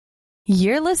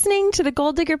You're listening to the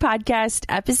Goal Digger Podcast,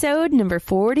 episode number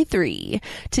 43.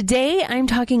 Today, I'm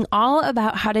talking all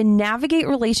about how to navigate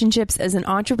relationships as an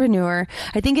entrepreneur.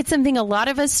 I think it's something a lot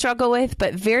of us struggle with,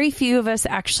 but very few of us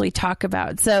actually talk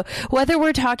about. So whether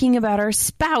we're talking about our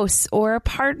spouse or a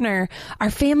partner,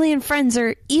 our family and friends,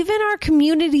 or even our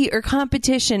community or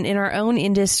competition in our own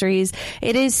industries,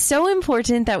 it is so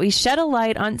important that we shed a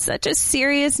light on such a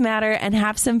serious matter and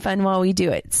have some fun while we do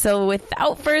it. So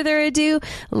without further ado,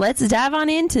 let's dive on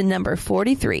into number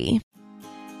 43.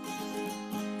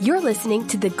 You're listening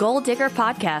to the Goal Digger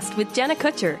Podcast with Jenna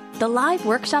Kutcher, the live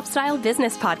workshop-style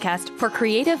business podcast for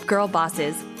creative girl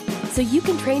bosses. So you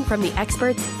can train from the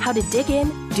experts how to dig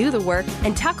in, do the work,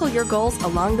 and tackle your goals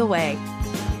along the way.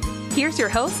 Here's your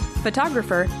host,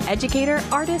 photographer, educator,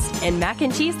 artist, and mac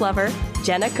and cheese lover,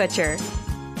 Jenna Kutcher.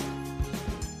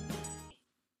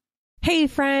 Hey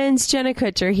friends, Jenna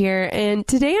Kutcher here, and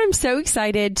today I'm so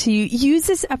excited to use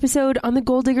this episode on the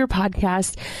Goal Digger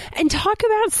Podcast and talk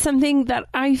about something that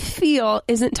I feel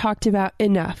isn't talked about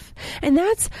enough, and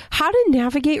that's how to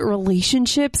navigate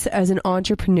relationships as an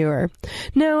entrepreneur.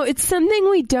 Now, it's something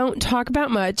we don't talk about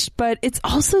much, but it's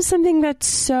also something that's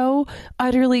so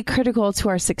utterly critical to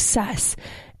our success.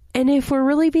 And if we're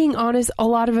really being honest, a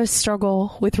lot of us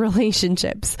struggle with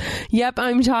relationships. Yep,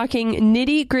 I'm talking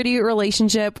nitty-gritty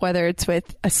relationship, whether it's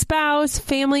with a spouse,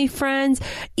 family, friends,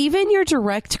 even your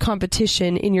direct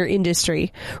competition in your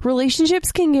industry.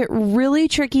 Relationships can get really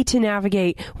tricky to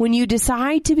navigate when you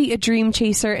decide to be a dream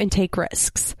chaser and take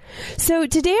risks. So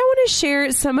today I want to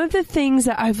share some of the things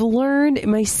that I've learned in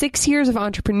my 6 years of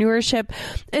entrepreneurship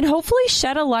and hopefully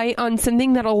shed a light on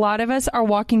something that a lot of us are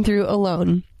walking through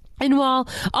alone. And while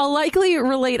I'll likely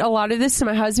relate a lot of this to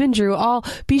my husband, Drew, I'll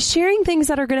be sharing things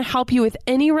that are going to help you with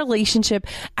any relationship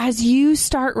as you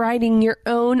start writing your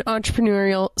own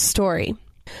entrepreneurial story.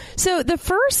 So the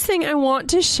first thing I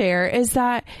want to share is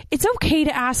that it's okay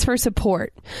to ask for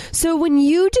support. So when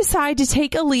you decide to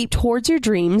take a leap towards your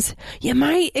dreams, you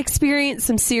might experience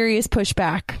some serious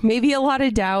pushback, maybe a lot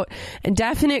of doubt, and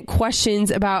definite questions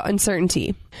about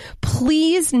uncertainty.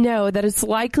 Please know that it's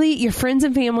likely your friends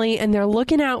and family and they're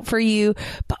looking out for you,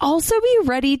 but also be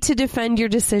ready to defend your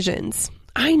decisions.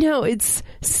 I know it's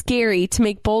scary to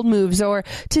make bold moves or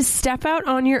to step out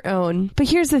on your own, but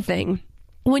here's the thing.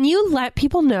 When you let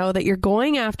people know that you're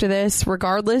going after this,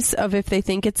 regardless of if they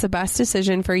think it's the best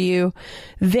decision for you,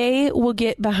 they will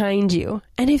get behind you.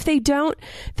 And if they don't,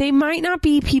 they might not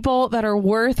be people that are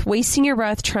worth wasting your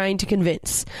breath trying to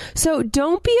convince. So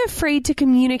don't be afraid to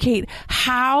communicate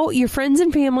how your friends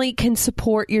and family can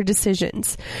support your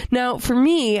decisions. Now, for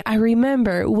me, I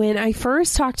remember when I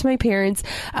first talked to my parents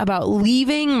about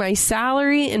leaving my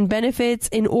salary and benefits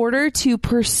in order to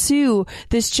pursue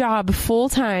this job full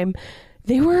time,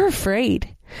 they were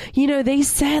afraid. You know, they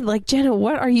said, like, Jenna,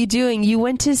 what are you doing? You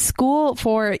went to school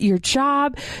for your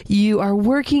job. You are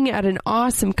working at an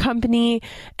awesome company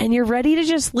and you're ready to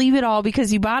just leave it all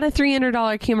because you bought a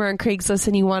 $300 camera on Craigslist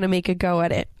and you want to make a go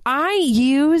at it. I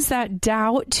use that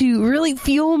doubt to really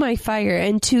fuel my fire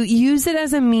and to use it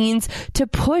as a means to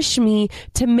push me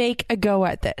to make a go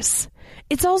at this.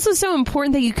 It's also so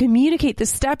important that you communicate the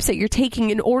steps that you're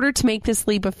taking in order to make this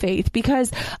leap of faith, because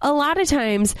a lot of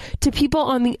times to people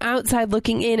on the outside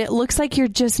looking in, it looks like you're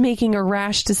just making a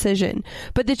rash decision.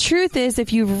 But the truth is,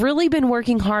 if you've really been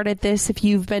working hard at this, if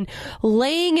you've been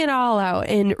laying it all out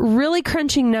and really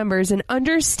crunching numbers and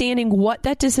understanding what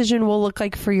that decision will look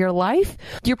like for your life,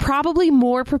 you're probably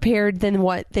more prepared than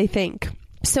what they think.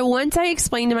 So once I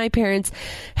explained to my parents,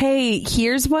 hey,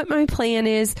 here's what my plan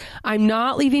is. I'm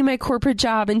not leaving my corporate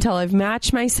job until I've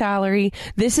matched my salary.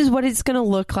 This is what it's going to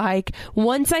look like.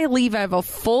 Once I leave, I have a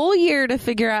full year to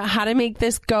figure out how to make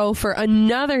this go for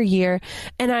another year.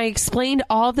 And I explained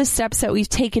all the steps that we've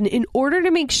taken in order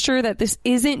to make sure that this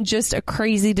isn't just a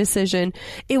crazy decision.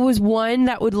 It was one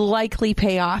that would likely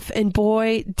pay off. And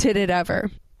boy, did it ever.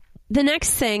 The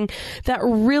next thing that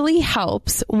really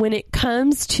helps when it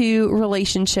comes to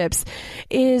relationships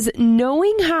is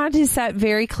knowing how to set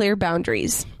very clear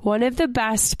boundaries. One of the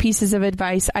best pieces of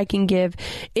advice I can give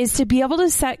is to be able to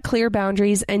set clear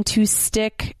boundaries and to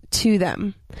stick to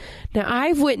them. Now,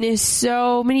 I've witnessed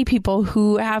so many people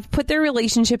who have put their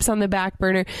relationships on the back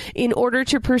burner in order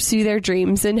to pursue their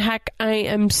dreams. And heck, I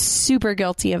am super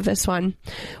guilty of this one.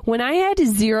 When I had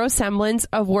zero semblance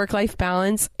of work-life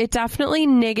balance, it definitely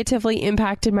negatively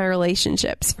impacted my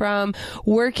relationships, from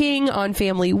working on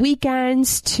family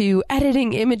weekends to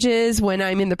editing images when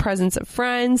I'm in the presence of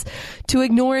friends to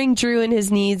ignoring Drew and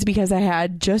his needs because I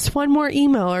had just one more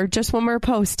email or just one more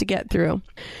post to get through.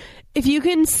 If you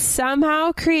can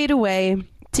somehow create a way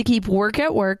to keep work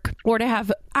at work or to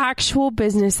have actual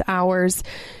business hours,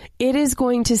 it is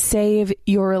going to save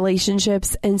your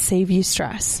relationships and save you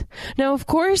stress. Now, of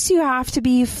course, you have to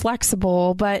be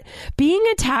flexible, but being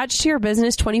attached to your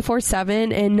business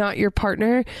 24/7 and not your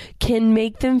partner can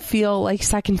make them feel like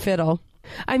second fiddle.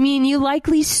 I mean, you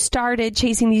likely started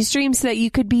chasing these dreams so that you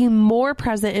could be more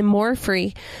present and more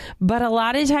free, but a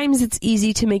lot of times it's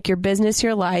easy to make your business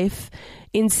your life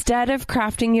instead of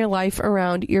crafting your life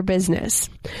around your business.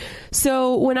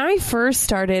 So when I first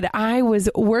started, I was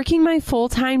working my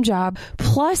full-time job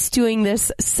plus doing this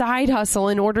side hustle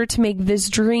in order to make this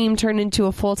dream turn into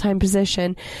a full-time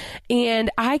position. And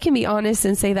I can be honest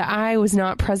and say that I was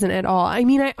not present at all. I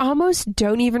mean, I almost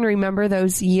don't even remember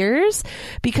those years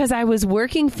because I was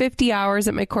working 50 hours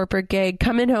at my corporate gig,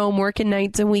 coming home, working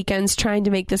nights and weekends, trying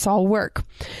to make this all work.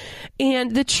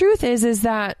 And the truth is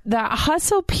that that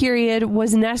hustle period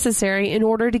was necessary in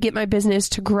order to get my business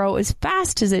to grow as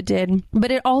fast as it did, but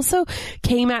it also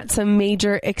came at some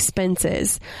major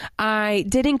expenses. I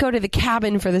didn't go to the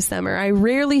cabin for the summer. I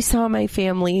rarely saw my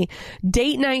family.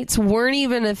 Date nights weren't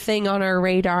even a thing on our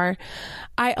radar.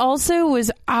 I also was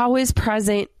always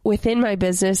present within my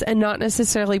business and not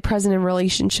necessarily present in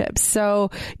relationships.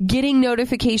 So getting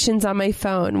notifications on my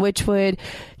phone, which would,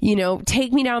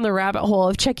 take me down the rabbit hole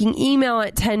of checking email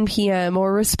at 10 p.m.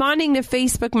 or responding to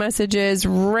Facebook messages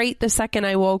right the second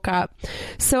I woke up.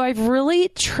 So I've really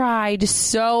tried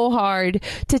so hard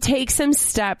to take some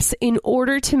steps in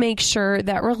order to make sure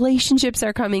that relationships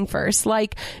are coming first,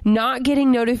 like not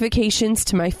getting notifications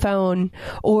to my phone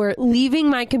or leaving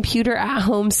my computer at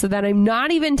home so that I'm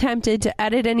not even tempted to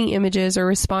edit any images or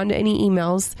respond to any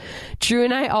emails. Drew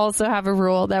and I also have a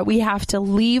rule that we have to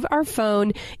leave our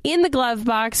phone in the glove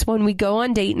box when we go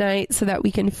on date night so that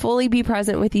we can fully be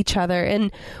present with each other.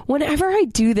 And whenever I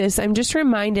do this, I'm just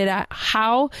reminded at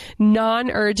how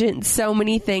non-urgent so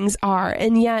many things are.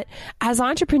 And yet, as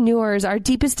entrepreneurs, our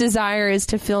deepest desire is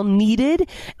to feel needed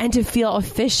and to feel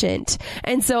efficient.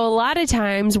 And so a lot of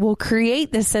times we'll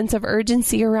create this sense of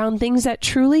urgency around things that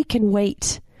truly can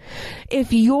wait.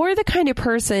 If you're the kind of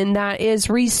person that is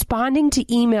responding to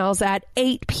emails at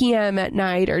 8 p.m. at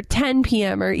night or 10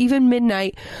 p.m. or even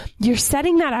midnight, you're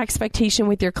setting that expectation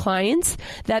with your clients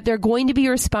that they're going to be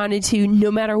responded to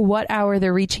no matter what hour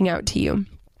they're reaching out to you.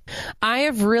 I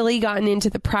have really gotten into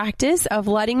the practice of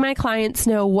letting my clients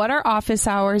know what our office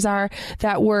hours are,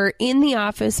 that we're in the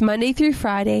office Monday through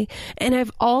Friday. And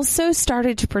I've also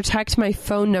started to protect my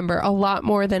phone number a lot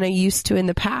more than I used to in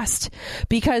the past,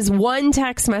 because one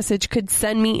text message could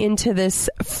send me into this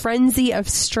frenzy of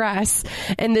stress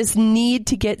and this need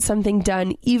to get something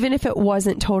done, even if it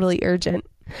wasn't totally urgent.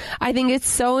 I think it's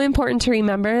so important to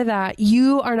remember that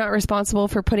you are not responsible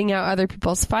for putting out other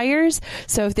people's fires.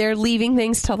 So if they're leaving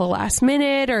things till the last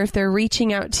minute, or if they're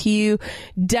reaching out to you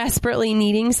desperately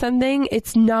needing something,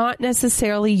 it's not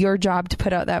necessarily your job to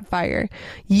put out that fire.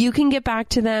 You can get back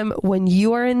to them when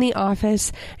you are in the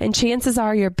office, and chances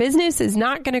are your business is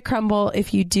not going to crumble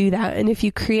if you do that and if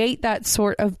you create that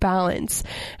sort of balance.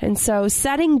 And so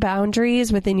setting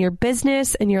boundaries within your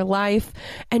business and your life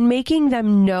and making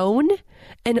them known,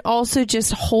 and also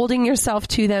just holding yourself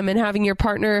to them and having your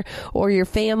partner or your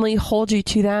family hold you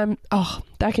to them,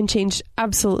 that can change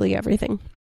absolutely everything.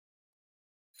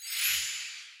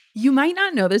 You might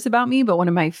not know this about me, but one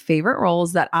of my favorite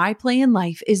roles that I play in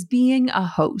life is being a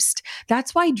host.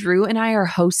 That's why Drew and I are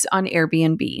hosts on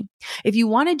Airbnb. If you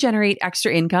want to generate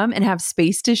extra income and have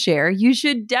space to share, you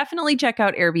should definitely check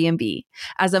out Airbnb.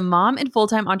 As a mom and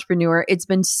full-time entrepreneur, it's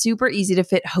been super easy to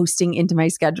fit hosting into my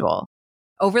schedule.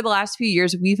 Over the last few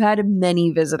years, we've had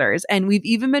many visitors, and we've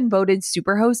even been voted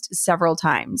Superhost several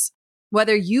times.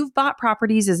 Whether you've bought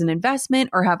properties as an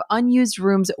investment or have unused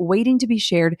rooms waiting to be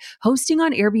shared, hosting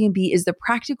on Airbnb is the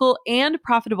practical and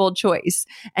profitable choice.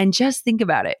 And just think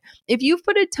about it. If you've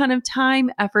put a ton of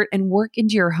time, effort, and work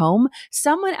into your home,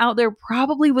 someone out there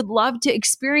probably would love to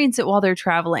experience it while they're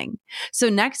traveling. So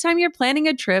next time you're planning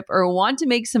a trip or want to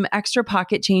make some extra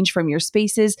pocket change from your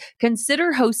spaces,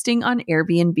 consider hosting on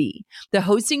Airbnb. The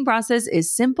hosting process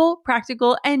is simple,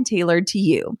 practical, and tailored to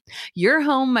you. Your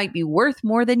home might be worth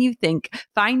more than you think.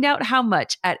 Find out how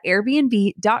much at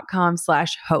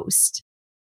airbnb.com/host.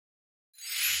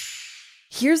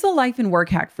 Here's the life and work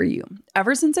hack for you.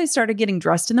 Ever since I started getting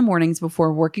dressed in the mornings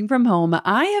before working from home,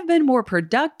 I have been more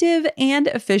productive and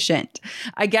efficient.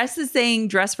 I guess the saying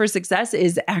dress for success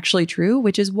is actually true,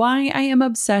 which is why I am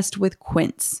obsessed with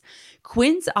Quince.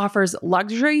 Quince offers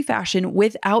luxury fashion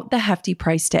without the hefty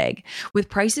price tag. With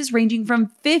prices ranging from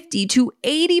 50 to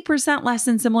 80% less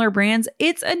than similar brands,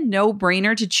 it's a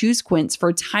no-brainer to choose Quince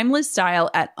for timeless style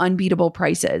at unbeatable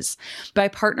prices. By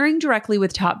partnering directly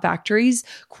with top factories,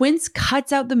 Quince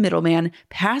cuts out the middleman,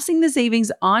 passing the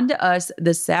savings on to us,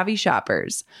 the savvy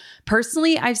shoppers.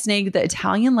 Personally, I've snagged the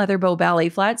Italian leather bow ballet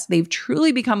flats. They've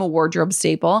truly become a wardrobe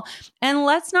staple. And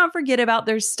let's not forget about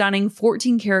their stunning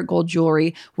 14 karat gold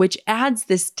jewelry, which adds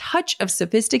this touch of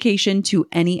sophistication to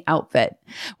any outfit.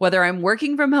 Whether I'm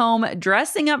working from home,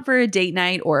 dressing up for a date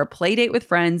night, or a play date with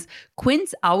friends,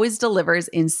 Quince always delivers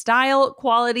in style,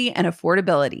 quality, and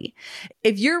affordability.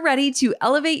 If you're ready to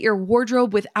elevate your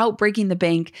wardrobe without breaking the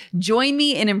bank, join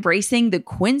me in embracing the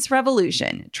Quince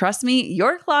revolution. Trust me,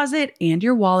 your closet and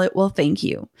your wallet will thank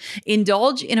you.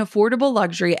 Indulge in affordable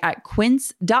luxury at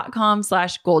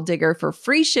quince.com/golddigger for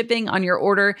free shipping on your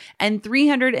order and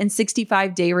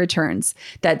 365-day returns.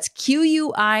 That's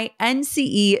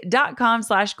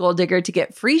QUINCE.com/golddigger to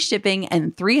get free shipping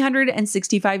and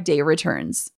 365-day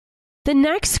returns. The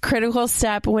next critical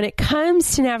step when it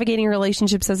comes to navigating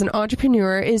relationships as an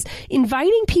entrepreneur is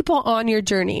inviting people on your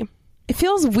journey. It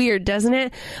feels weird, doesn't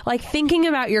it? Like thinking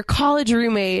about your college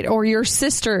roommate or your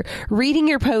sister reading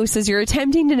your posts as you're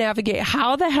attempting to navigate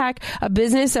how the heck a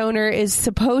business owner is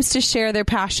supposed to share their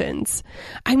passions.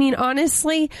 I mean,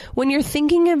 honestly, when you're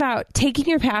thinking about taking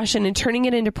your passion and turning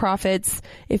it into profits,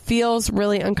 it feels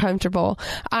really uncomfortable.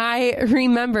 I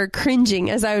remember cringing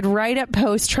as I would write up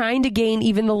posts trying to gain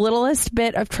even the littlest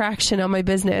bit of traction on my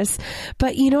business.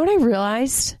 But you know what I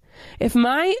realized? If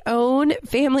my own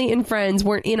family and friends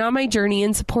weren't in on my journey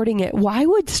and supporting it, why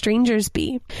would strangers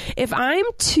be? If I'm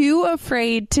too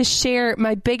afraid to share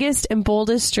my biggest and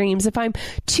boldest dreams, if I'm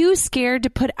too scared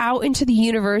to put out into the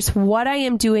universe what I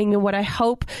am doing and what I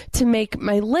hope to make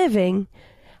my living,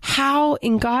 how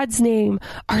in God's name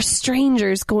are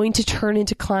strangers going to turn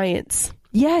into clients?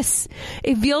 Yes,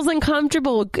 it feels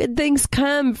uncomfortable. Good things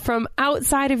come from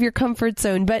outside of your comfort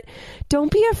zone, but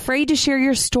don't be afraid to share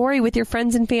your story with your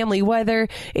friends and family, whether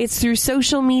it's through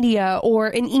social media or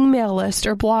an email list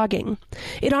or blogging.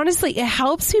 It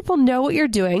helps people know what you're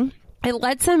doing. It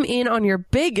lets them in on your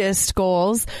biggest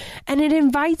goals, and it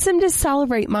invites them to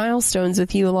celebrate milestones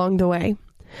with you along the way.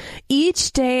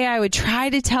 Each day I would try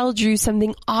to tell Drew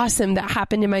something awesome that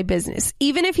happened in my business,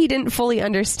 even if he didn't fully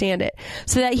understand it,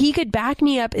 so that he could back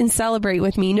me up and celebrate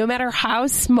with me, no matter how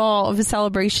small of a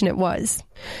celebration it was.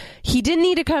 He didn't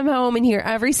need to come home and hear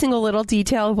every single little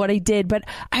detail of what I did, but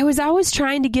I was always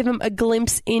trying to give him a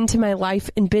glimpse into my life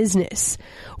and business.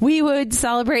 We would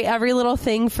celebrate every little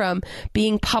thing from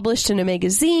being published in a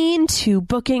magazine to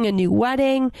booking a new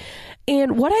wedding.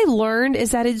 And what I learned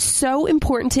is that it's so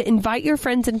important to invite your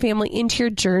friends and family into your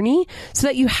journey so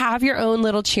that you have your own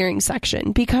little cheering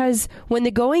section. Because when the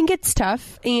going gets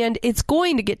tough, and it's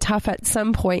going to get tough at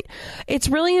some point, it's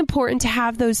really important to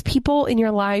have those people in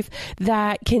your life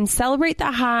that can celebrate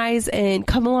the highs and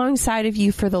come alongside of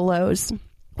you for the lows.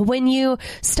 When you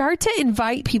start to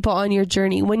invite people on your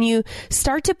journey, when you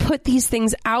start to put these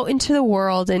things out into the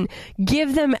world and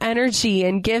give them energy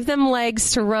and give them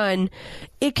legs to run,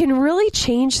 it can really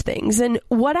change things. And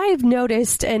what I've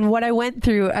noticed and what I went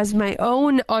through as my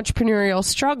own entrepreneurial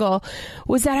struggle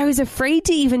was that I was afraid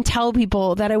to even tell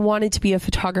people that I wanted to be a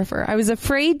photographer. I was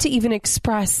afraid to even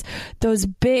express those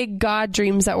big God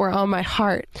dreams that were on my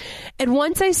heart. And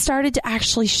once I started to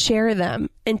actually share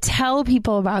them and tell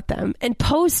people about them and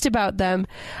post about them,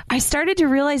 I started to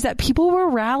realize that people were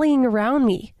rallying around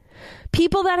me.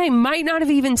 People that I might not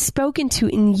have even spoken to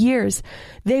in years.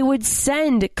 They would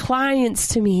send clients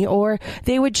to me, or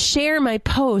they would share my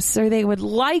posts, or they would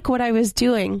like what I was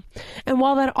doing. And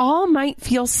while that all might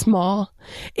feel small,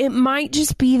 it might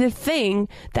just be the thing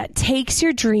that takes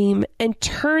your dream and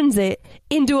turns it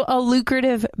into a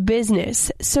lucrative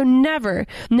business. So never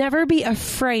be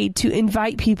afraid to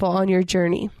invite people on your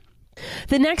journey.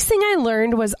 The next thing I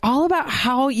learned was all about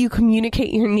how you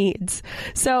communicate your needs.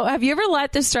 So have you ever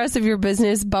let the stress of your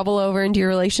business bubble over into your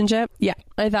relationship? Yeah,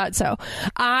 I thought so.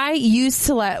 I used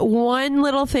to let one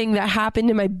little thing that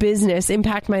happened in my business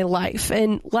impact my life,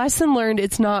 and lesson learned,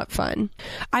 it's not fun.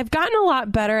 I've gotten a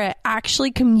lot better at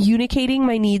actually communicating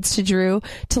my needs to Drew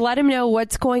to let him know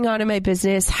what's going on in my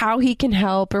business, how he can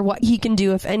help, or what he can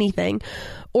do, if anything,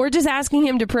 or just asking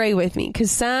him to pray with me, because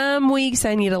some weeks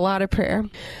I need a lot of prayer.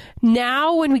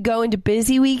 Now, when we go into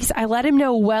busy weeks, I let him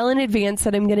know well in advance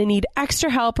that I'm going to need extra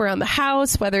help around the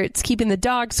house, whether it's keeping the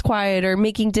dogs quiet or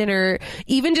making dinner,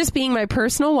 even just being my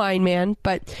personal wine man.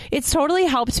 But it's totally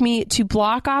helped me to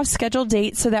block off scheduled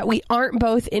dates so that we aren't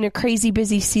both in a crazy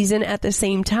busy season at the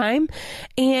same time.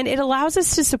 And it allows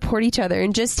us to support each other,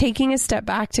 and just taking a step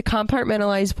back to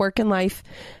compartmentalize work and life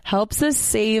helps us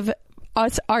save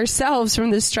us ourselves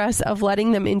from the stress of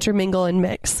letting them intermingle and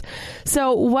mix.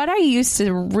 So what I used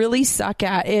to really suck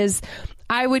at is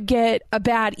I would get a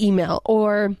bad email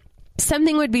or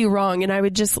something would be wrong, and I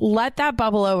would just let that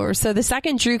bubble over. So the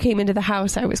second Drew came into the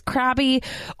house, I was crabby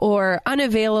or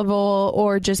unavailable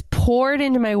or just poured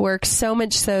into my work, so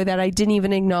much so that I didn't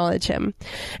even acknowledge him.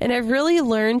 And I've really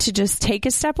learned to just take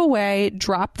a step away,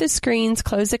 drop the screens,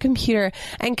 close the computer,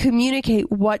 and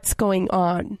communicate what's going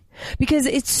on. Because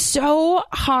it's so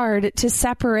hard to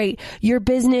separate your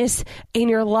business and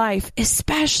your life,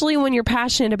 especially when you're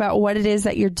passionate about what it is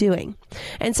that you're doing.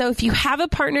 And so if you have a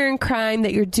partner in crime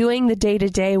that you're doing the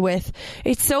day-to-day with,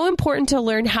 it's so important to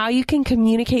learn how you can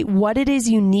communicate what it is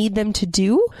you need them to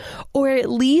do, or at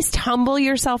least humble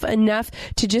yourself enough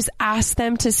to just ask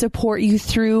them to support you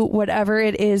through whatever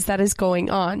it is that is going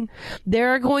on.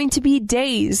 There are going to be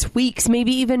days, weeks,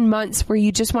 maybe even months where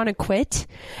you just want to quit,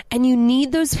 and you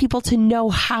need those people to know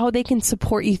how they can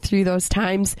support you through those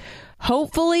times,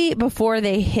 hopefully before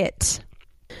they hit.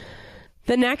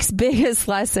 The next biggest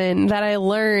lesson that I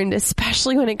learned,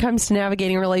 especially when it comes to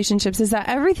navigating relationships, is that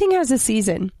everything has a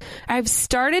season. I've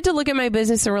started to look at my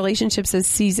business and relationships as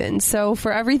seasons. So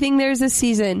for everything, there's a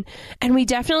season. And we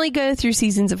definitely go through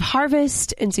seasons of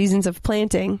harvest and seasons of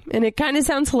planting. And it kind of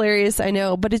sounds hilarious, I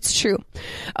know, but it's true.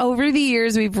 Over the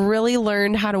years, we've really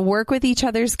learned how to work with each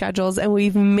other's schedules, and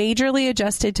we've majorly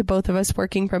adjusted to both of us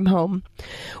working from home.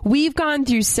 We've gone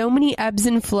through so many ebbs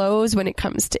and flows when it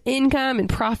comes to income and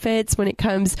profits, when it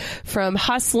comes from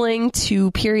hustling to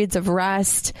periods of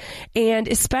rest. And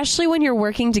especially when you're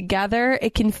working together,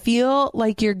 it can feel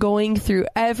like you're going through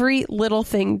every little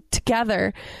thing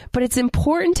together. But it's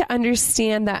important to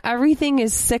understand that everything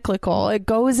is cyclical. It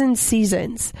goes in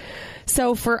seasons.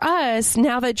 So for us,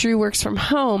 now that Drew works from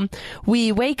home,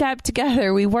 we wake up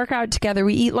together, we work out together,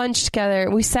 we eat lunch together,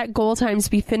 we set goal times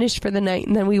to be finished for the night,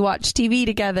 and then we watch TV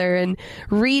together and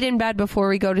read in bed before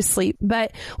we go to sleep.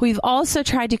 But we've also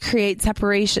tried to create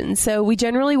separation. So we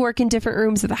generally work in different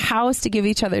rooms of the house to give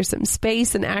each other some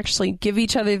space and actually give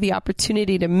each other the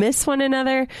opportunity to miss one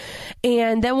another.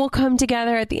 And then we'll come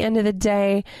together at the end of the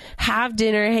day, have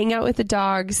dinner, hang out with the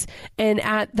dogs, and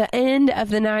at the end of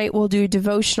the night, we'll do a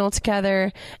devotional together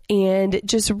and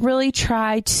just really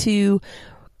try to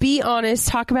be honest,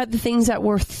 talk about the things that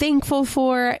we're thankful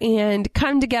for, and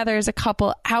come together as a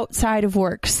couple outside of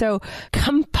work. So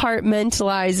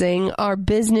compartmentalizing our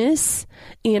business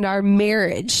and our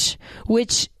marriage,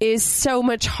 which is so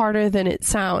much harder than it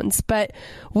sounds. But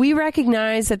we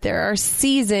recognize that there are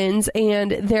seasons,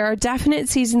 and there are definite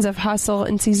seasons of hustle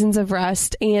and seasons of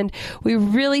rest. And we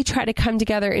really try to come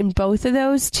together in both of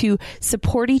those to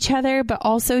support each other, but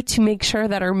also to make sure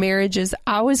that our marriage is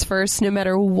always first, no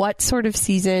matter what sort of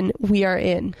season we are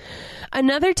in.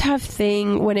 Another tough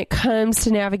thing when it comes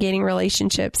to navigating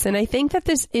relationships, and I think that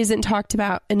this isn't talked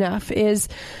about enough, is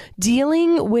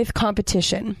dealing with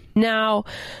competition. Now,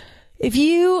 if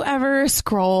you ever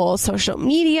scroll social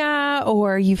media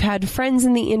or you've had friends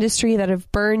in the industry that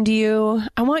have burned you,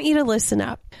 I want you to listen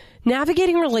up.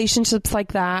 Navigating relationships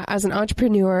like that as an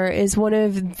entrepreneur is one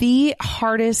of the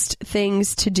hardest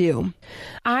things to do.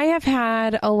 I have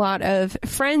had a lot of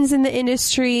friends in the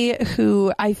industry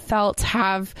who I felt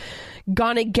have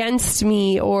gone against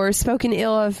me or spoken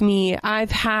ill of me.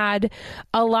 I've had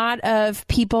a lot of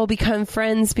people become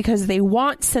friends because they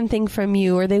want something from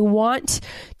you, or they want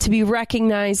to be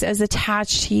recognized as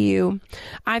attached to you.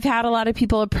 I've had a lot of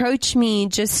people approach me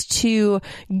just to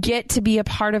get to be a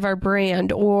part of our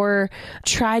brand or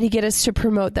try to get us to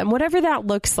promote them, whatever that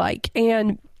looks like.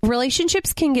 And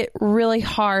relationships can get really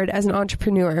hard as an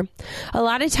entrepreneur. A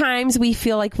lot of times we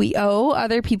feel like we owe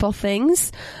other people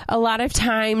things. A lot of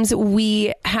times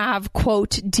we have,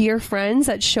 quote, dear friends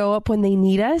that show up when they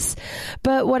need us.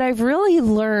 But what I've really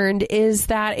learned is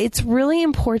that it's really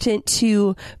important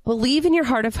to believe in your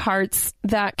heart of hearts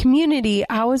that community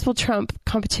always will trump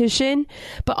competition,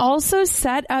 but also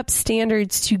set up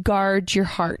standards to guard your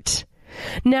heart.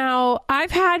 Now,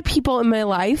 I've had people in my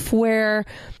life where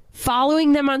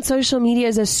Following them on social media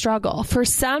is a struggle. For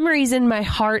some reason, my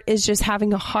heart is just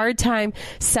having a hard time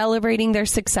celebrating their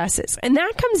successes. And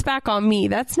that comes back on me.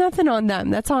 That's nothing on them.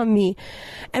 That's on me.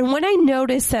 And when I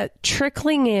notice that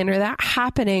trickling in or that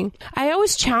happening, I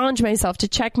always challenge myself to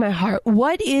check my heart.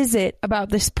 What is it about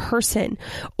this person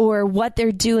or what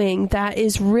they're doing that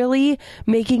is really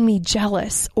making me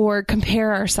jealous or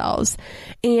compare ourselves?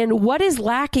 And what is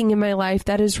lacking in my life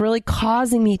that is really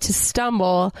causing me to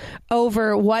stumble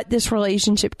over what this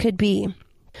relationship could be?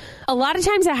 A lot of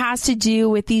times it has to do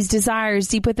with these desires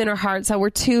deep within our hearts that we're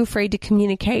too afraid to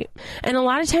communicate. And a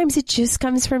lot of times it just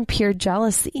comes from pure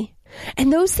jealousy.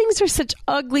 And those things are such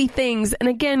ugly things. And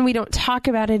again, we don't talk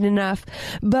about it enough.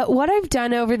 But what I've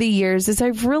done over the years is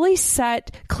I've really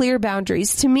set clear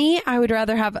boundaries. To me, I would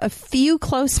rather have a few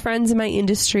close friends in my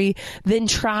industry than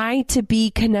try to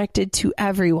be connected to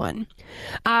everyone.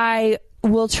 I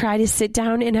will try to sit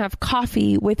down and have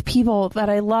coffee with people that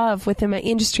I love within my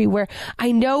industry where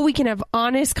I know we can have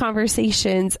honest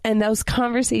conversations and those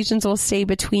conversations will stay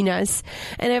between us.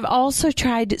 And I've also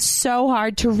tried so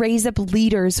hard to raise up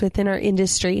leaders within our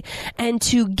industry and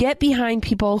to get behind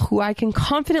people who I can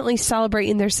confidently celebrate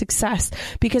in their success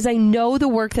because I know the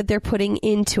work that they're putting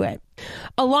into it.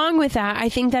 Along with that, I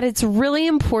think that it's really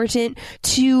important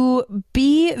to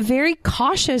be very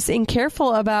cautious and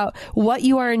careful about what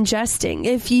you are ingesting.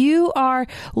 If you are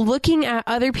looking at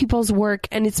other people's work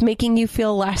and it's making you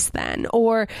feel less than,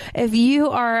 or if you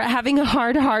are having a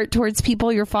hard heart towards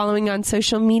people you're following on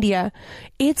social media,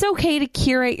 it's okay to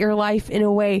curate your life in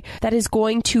a way that is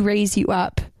going to raise you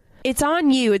up. It's on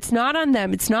you. It's not on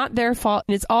them. It's not their fault.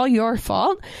 And it's all your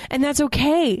fault. And that's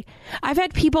okay. I've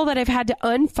had people that I've had to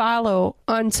unfollow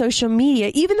on social media,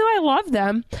 even though I love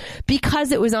them,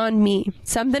 because it was on me.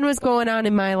 Something was going on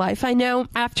in my life. I know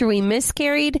after we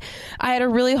miscarried, I had a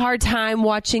really hard time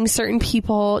watching certain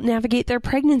people navigate their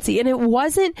pregnancy. And it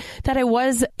wasn't that I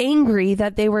was angry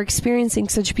that they were experiencing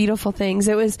such beautiful things.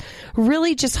 It was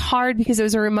really just hard because it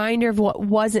was a reminder of what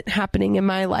wasn't happening in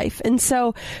my life. And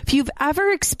so if you've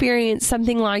ever experienced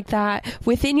something like that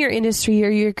within your industry or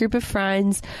your group of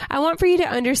friends, I want for you to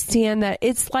understand that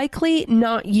it's likely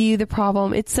not you, the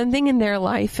problem. It's something in their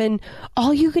life. And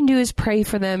all you can do is pray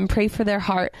for them, pray for their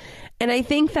heart. And I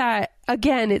think that,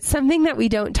 again, it's something that we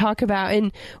don't talk about.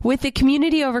 And with the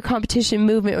community over competition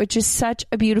movement, which is such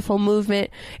a beautiful movement,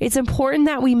 it's important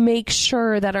that we make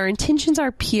sure that our intentions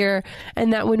are pure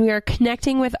and that when we are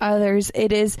connecting with others,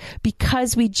 it is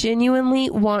because we genuinely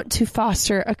want to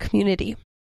foster a community.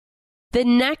 The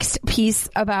next piece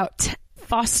about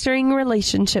fostering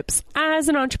relationships as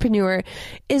an entrepreneur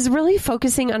is really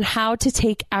focusing on how to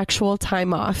take actual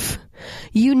time off.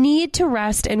 You need to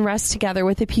rest and rest together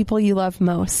with the people you love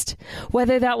most.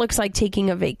 Whether that looks like taking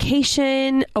a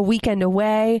vacation, a weekend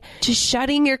away, just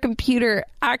shutting your computer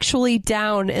actually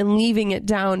down and leaving it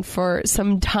down for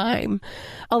some time.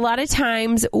 A lot of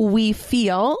times we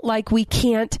feel like we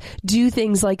can't do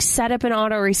things like set up an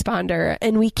autoresponder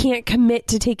and we can't commit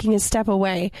to taking a step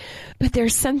away. But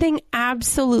there's something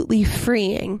absolutely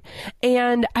freeing.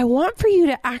 And I want for you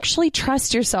to actually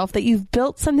trust yourself that you've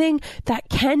built something that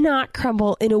cannot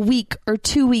crumble in a week or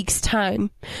 2 weeks'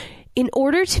 time. In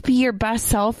order to be your best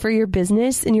self for your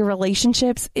business and your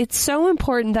relationships, it's so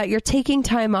important that you're taking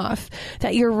time off,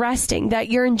 that you're resting, that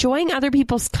you're enjoying other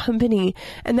people's company,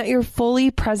 and that you're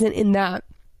fully present in that.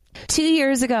 2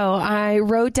 years ago, I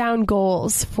wrote down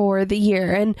goals for the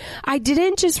year, and I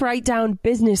didn't just write down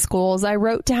business goals. I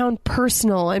wrote down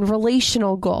personal and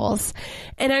relational goals.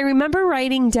 And I remember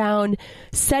writing down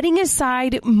setting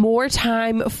aside more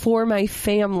time for my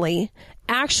family.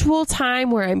 Actual time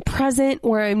where I'm present,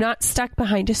 where I'm not stuck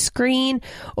behind a screen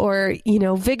or,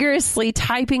 vigorously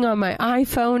typing on my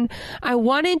iPhone. I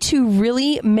wanted to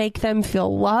really make them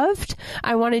feel loved.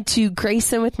 I wanted to grace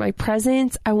them with my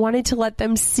presence. I wanted to let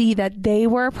them see that they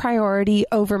were a priority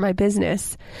over my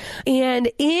business.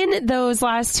 And in those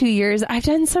last 2 years, I've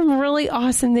done some really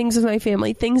awesome things with my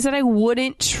family, things that I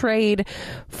wouldn't trade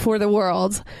for the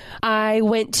world. I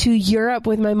went to Europe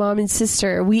with my mom and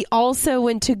sister. We also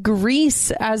went to Greece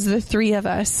as the three of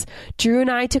us. Drew and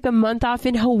I took a month off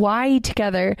in Hawaii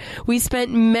together. We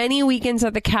spent many weekends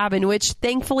at the cabin, which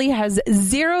thankfully has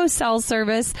 0 cell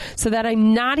service so that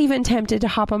I'm not even tempted to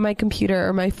hop on my computer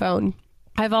or my phone.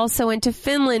 I've also went to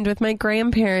Finland with my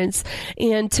grandparents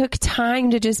and took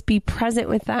time to just be present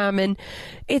with them. And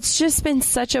it's just been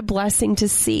such a blessing to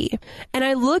see. And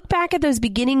I look back at those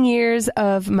beginning years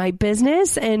of my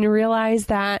business and realize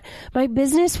that my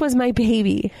business was my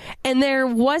baby. And there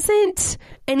wasn't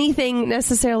anything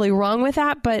necessarily wrong with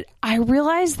that, but I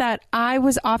realized that I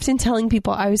was often telling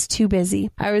people I was too busy.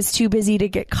 I was too busy to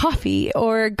get coffee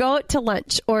or go out to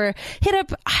lunch or hit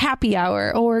up happy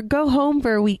hour or go home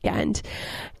for a weekend.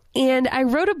 And I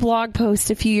wrote a blog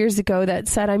post a few years ago that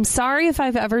said, I'm sorry if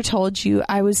I've ever told you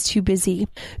I was too busy,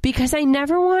 because I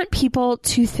never want people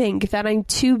to think that I'm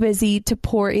too busy to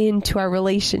pour into our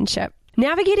relationship.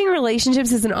 Navigating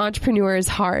relationships as an entrepreneur is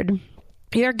hard.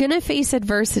 You're going to face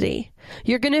adversity.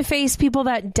 You're going to face people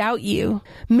that doubt you.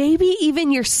 Maybe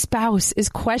even your spouse is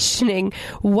questioning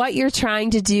what you're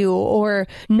trying to do or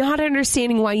not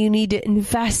understanding why you need to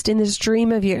invest in this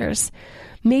dream of yours.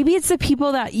 Maybe it's the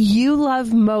people that you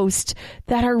love most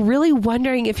that are really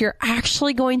wondering if you're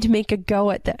actually going to make a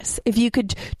go at this, if you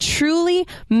could truly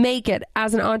make it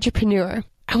as an entrepreneur.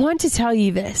 I want to tell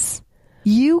you this.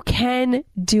 You can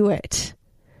do it.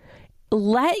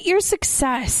 Let your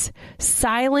success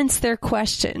silence their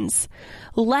questions.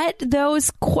 Let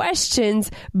those questions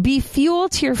be fuel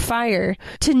to your fire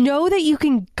to know that you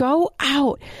can go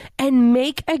out and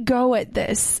make a go at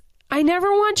this. I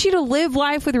never want you to live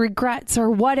life with regrets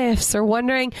or what ifs or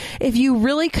wondering if you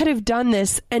really could have done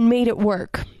this and made it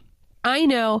work. I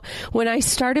know when I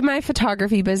started my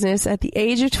photography business at the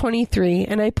age of 23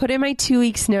 and I put in my 2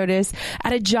 weeks notice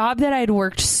at a job that I'd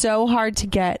worked so hard to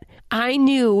get, I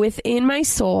knew within my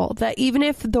soul that even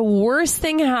if the worst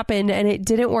thing happened and it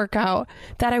didn't work out,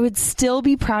 that I would still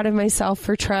be proud of myself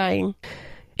for trying.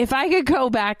 If I could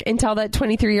go back and tell that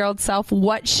 23-year-old self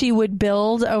what she would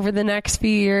build over the next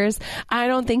few years, I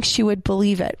don't think she would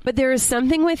believe it. But there was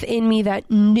something within me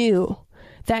that knew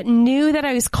that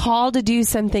I was called to do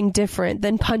something different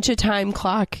than punch a time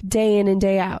clock day in and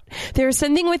day out. There was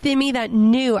something within me that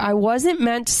knew I wasn't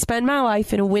meant to spend my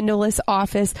life in a windowless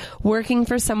office working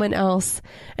for someone else.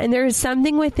 And there was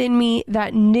something within me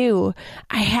that knew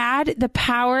I had the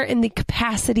power and the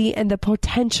capacity and the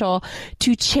potential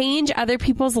to change other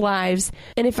people's lives.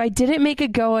 And if I didn't make a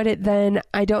go at it then,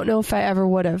 I don't know if I ever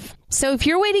would have. So if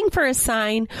you're waiting for a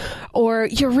sign, or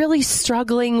you're really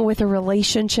struggling with a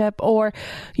relationship, or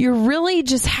you're really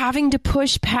just having to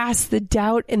push past the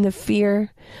doubt and the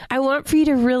fear, I want for you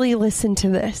to really listen to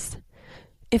this.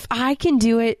 If I can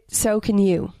do it, so can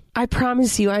you. I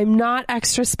promise you, I'm not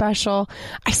extra special.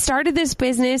 I started this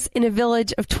business in a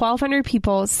village of 1,200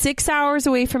 people, 6 hours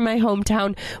away from my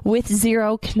hometown with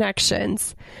zero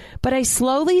connections. But I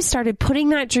slowly started putting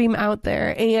that dream out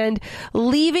there and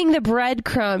leaving the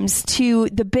breadcrumbs to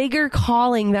the bigger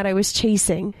calling that I was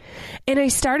chasing. And I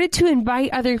started to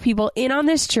invite other people in on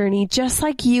this journey, just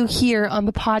like you here on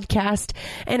the podcast.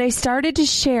 And I started to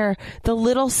share the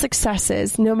little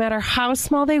successes, no matter how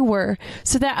small they were,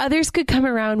 so that others could come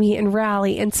around me and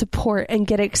rally and support and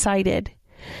get excited.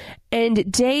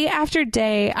 And day after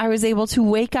day, I was able to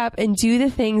wake up and do the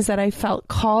things that I felt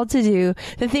called to do,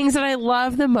 the things that I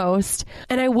love the most,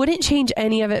 and I wouldn't change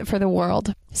any of it for the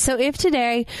world. So if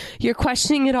today you're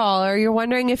questioning it all, or you're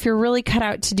wondering if you're really cut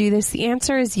out to do this, the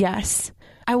answer is yes.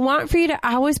 I want for you to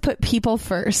always put people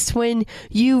first. When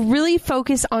you really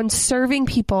focus on serving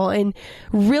people and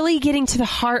really getting to the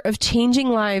heart of changing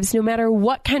lives, no matter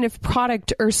what kind of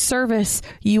product or service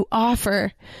you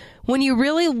offer, when you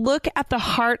really look at the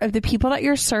heart of the people that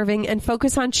you're serving and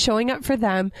focus on showing up for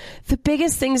them, the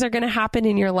biggest things are going to happen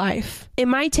in your life. It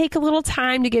might take a little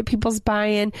time to get people's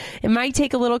buy-in. It might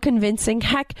take a little convincing.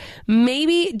 Heck,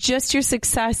 maybe just your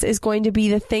success is going to be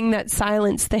the thing that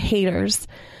silences the haters.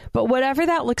 But whatever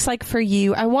that looks like for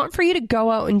you, I want for you to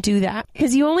go out and do that,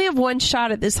 because you only have one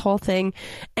shot at this whole thing.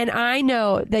 And I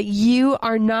know that you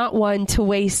are not one to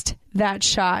waste that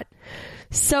shot.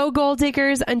 So goal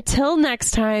diggers, until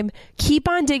next time, keep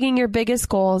on digging your biggest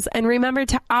goals and remember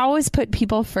to always put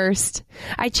people first.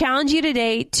 I challenge you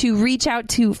today to reach out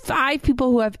to 5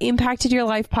 people who have impacted your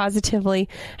life positively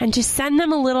and just send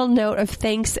them a little note of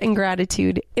thanks and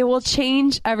gratitude. It will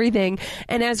change everything.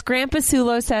 And as Grandpa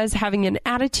Sulo says, having an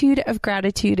attitude of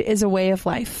gratitude is a way of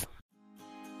life.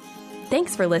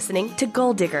 Thanks for listening to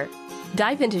Goal Digger.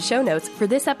 Dive into show notes for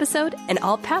this episode and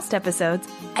all past episodes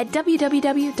at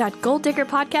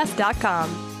www.goaldiggerpodcast.com.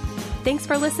 Thanks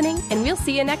for listening, and we'll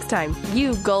see you next time,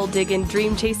 you goal-digging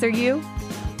dream chaser you.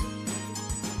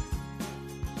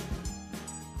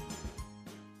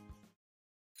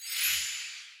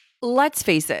 Let's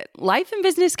face it, life and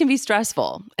business can be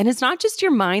stressful, and it's not just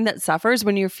your mind that suffers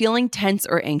when you're feeling tense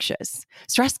or anxious.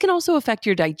 Stress can also affect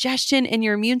your digestion and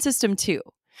your immune system too.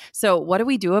 So what do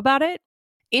we do about it?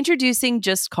 Introducing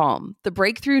Just Calm, the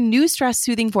breakthrough new stress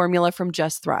soothing formula from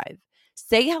Just Thrive.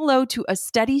 Say hello to a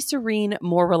steady, serene,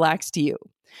 more relaxed you.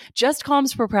 Just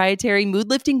Calm's proprietary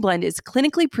mood-lifting blend is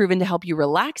clinically proven to help you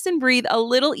relax and breathe a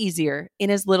little easier in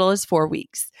as little as 4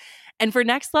 weeks. And for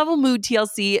next level mood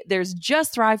TLC, there's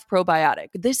Just Thrive Probiotic.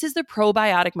 This is the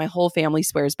probiotic my whole family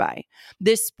swears by.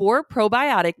 This spore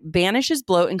probiotic banishes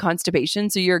bloat and constipation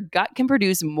so your gut can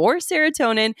produce more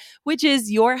serotonin, which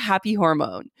is your happy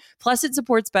hormone. Plus, it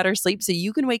supports better sleep so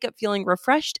you can wake up feeling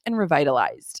refreshed and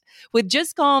revitalized. With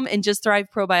Just Calm and Just Thrive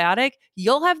Probiotic,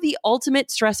 you'll have the ultimate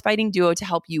stress fighting duo to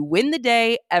help you win the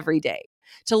day every day.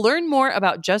 To learn more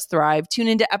about Just Thrive, tune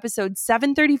into episode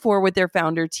 734 with their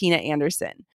founder, Tina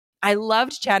Anderson. I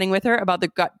loved chatting with her about the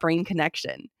gut-brain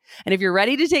connection. And if you're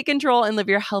ready to take control and live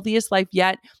your healthiest life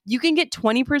yet, you can get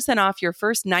 20% off your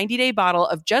first 90-day bottle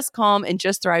of Just Calm and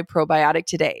Just Thrive Probiotic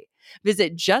today.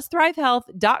 Visit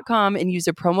justthrivehealth.com and use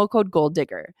a promo code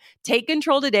GOLDDIGGER. Take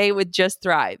control today with Just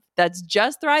Thrive. That's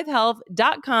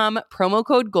justthrivehealth.com, promo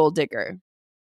code GOLDDIGGER.